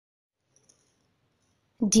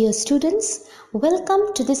Dear students,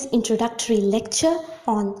 welcome to this introductory lecture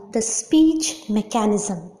on the speech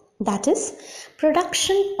mechanism, that is,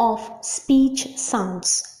 production of speech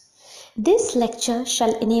sounds. This lecture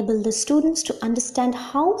shall enable the students to understand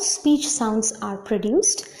how speech sounds are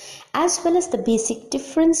produced, as well as the basic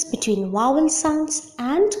difference between vowel sounds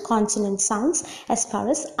and consonant sounds as far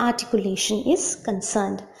as articulation is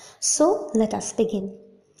concerned. So, let us begin.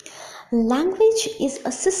 Language is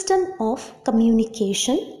a system of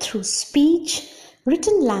communication through speech,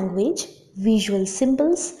 written language, visual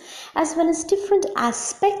symbols, as well as different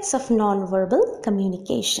aspects of non-verbal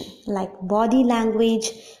communication like body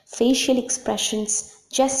language, facial expressions,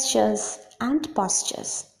 gestures, and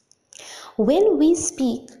postures. When we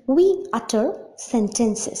speak, we utter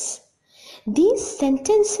sentences. These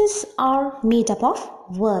sentences are made up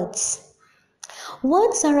of words.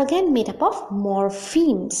 Words are again made up of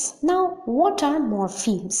morphemes. Now, what are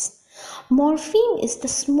morphemes? Morpheme is the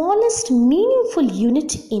smallest meaningful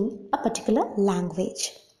unit in a particular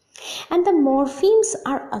language. And the morphemes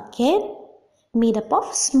are again made up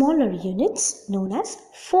of smaller units known as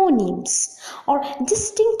phonemes or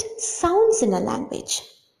distinct sounds in a language.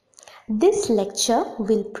 This lecture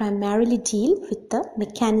will primarily deal with the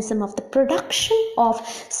mechanism of the production of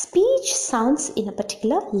speech sounds in a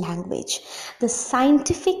particular language. The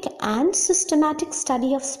scientific and systematic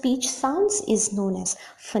study of speech sounds is known as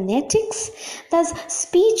phonetics. Thus,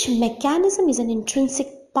 speech mechanism is an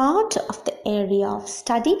intrinsic part of the area of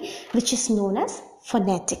study which is known as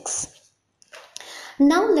phonetics.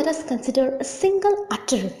 Now let us consider a single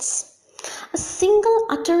utterance. A single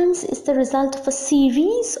utterance is the result of a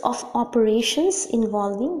series of operations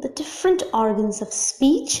involving the different organs of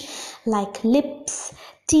speech like lips,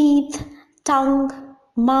 teeth, tongue,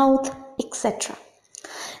 mouth, etc.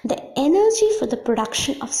 The energy for the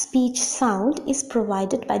production of speech sound is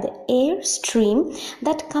provided by the air stream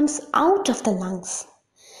that comes out of the lungs.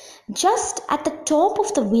 Just at the top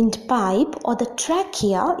of the windpipe or the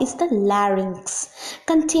trachea is the larynx,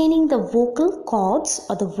 containing the vocal cords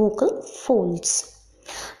or the vocal folds.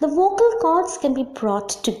 The vocal cords can be brought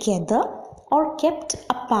together or kept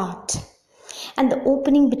apart, and the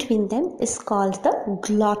opening between them is called the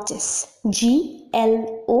glottis, G-L-O-T-T-I-S.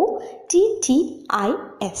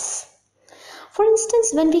 For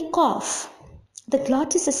instance, when we cough, the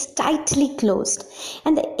glottis is tightly closed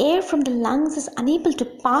and the air from the lungs is unable to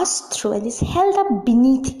pass through and is held up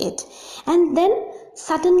beneath it and then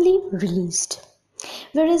suddenly released.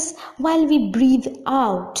 Whereas while we breathe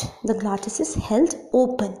out, the glottis is held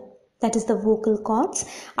open. That is, the vocal cords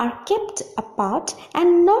are kept apart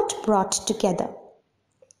and not brought together.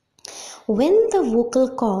 When the vocal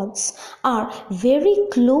cords are very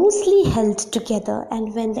closely held together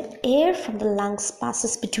and when the air from the lungs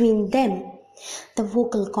passes between them, the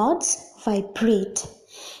vocal cords vibrate.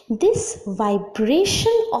 This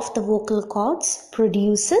vibration of the vocal cords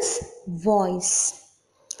produces voice.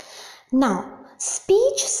 Now,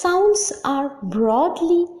 speech sounds are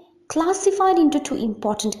broadly classified into two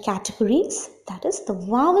important categories, that is the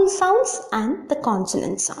vowel sounds and the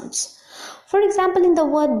consonant sounds. For example, in the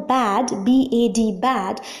word bad, B-A-D,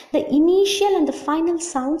 bad, the initial and the final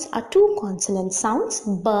sounds are two consonant sounds,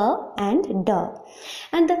 b and d.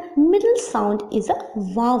 And the middle sound is a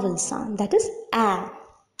vowel sound, that is a.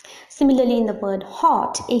 Similarly, in the word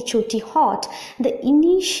hot, H-O-T, hot, the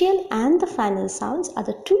initial and the final sounds are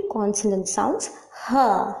the two consonant sounds, h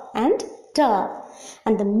and d.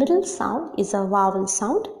 And the middle sound is a vowel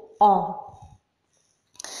sound, o.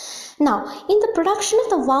 Now, in the production of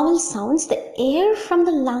the vowel sounds, the air from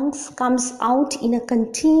the lungs comes out in a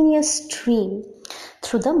continuous stream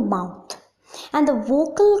through the mouth, and the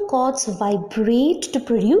vocal cords vibrate to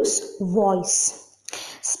produce voice.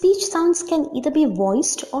 Speech sounds can either be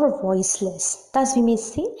voiced or voiceless. Thus, we may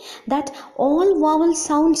say that all vowel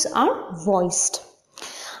sounds are voiced.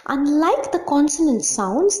 Unlike the consonant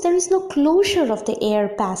sounds, there is no closure of the air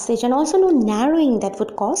passage and also no narrowing that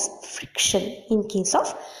would cause friction in case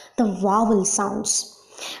of the vowel sounds.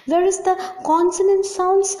 Whereas the consonant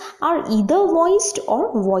sounds are either voiced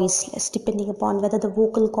or voiceless, depending upon whether the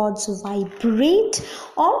vocal cords vibrate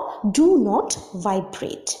or do not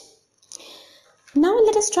vibrate. Now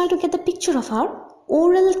let us try to get the picture of our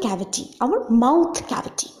oral cavity, our mouth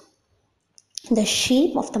cavity. The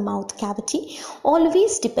shape of the mouth cavity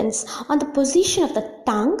always depends on the position of the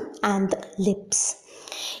tongue and the lips.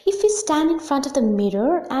 If we stand in front of the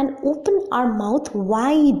mirror and open our mouth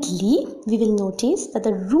widely, we will notice that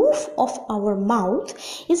the roof of our mouth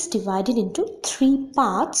is divided into three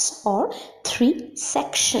parts or three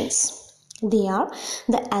sections. They are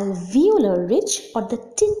the alveolar ridge or the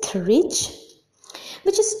teeth ridge,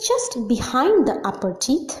 which is just behind the upper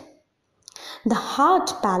teeth, the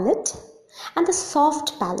hard palate, and the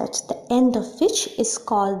soft palate, the end of which is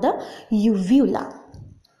called the uvula.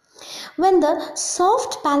 When the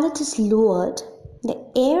soft palate is lowered, the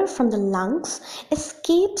air from the lungs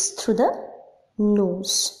escapes through the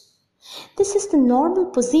nose. This is the normal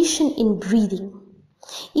position in breathing.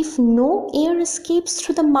 If no air escapes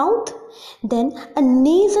through the mouth, then a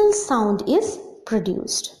nasal sound is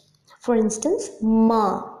produced. For instance,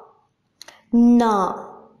 ma, na,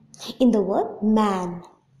 in the word man.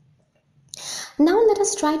 Now let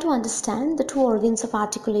us try to understand the two organs of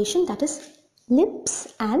articulation, that is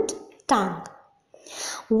lips and tongue.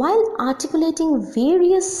 While articulating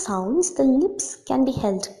various sounds, the lips can be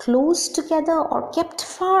held close together or kept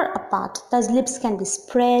far apart. Thus, lips can be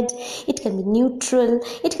spread, it can be neutral,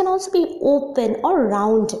 it can also be open or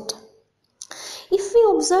rounded. If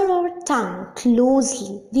we observe our tongue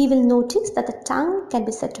closely, we will notice that the tongue can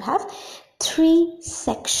be said to have three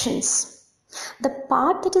sections. The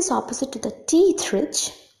part that is opposite to the teeth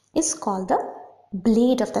ridge is called the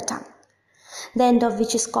blade of the tongue, the end of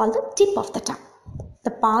which is called the tip of the tongue.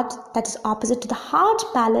 The part that is opposite to the hard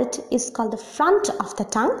palate is called the front of the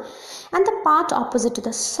tongue, and the part opposite to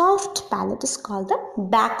the soft palate is called the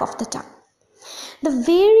back of the tongue. The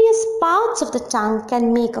various parts of the tongue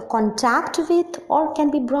can make a contact with or can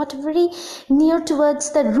be brought very near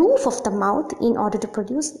towards the roof of the mouth in order to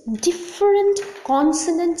produce different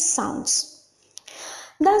consonant sounds.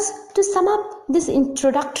 Thus, to sum up this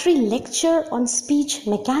introductory lecture on speech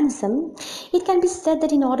mechanism, it can be said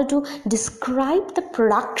that in order to describe the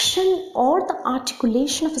production or the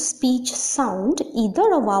articulation of a speech sound,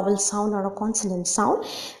 either a vowel sound or a consonant sound,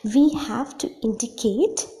 we have to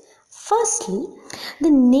indicate firstly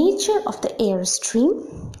the nature of the airstream,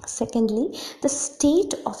 secondly the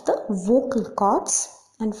state of the vocal cords,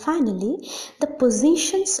 and finally the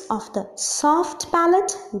positions of the soft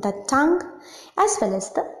palate, the tongue, as well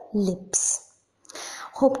as the lips.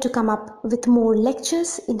 Hope to come up with more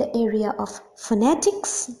lectures in the area of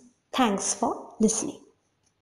phonetics. Thanks for listening.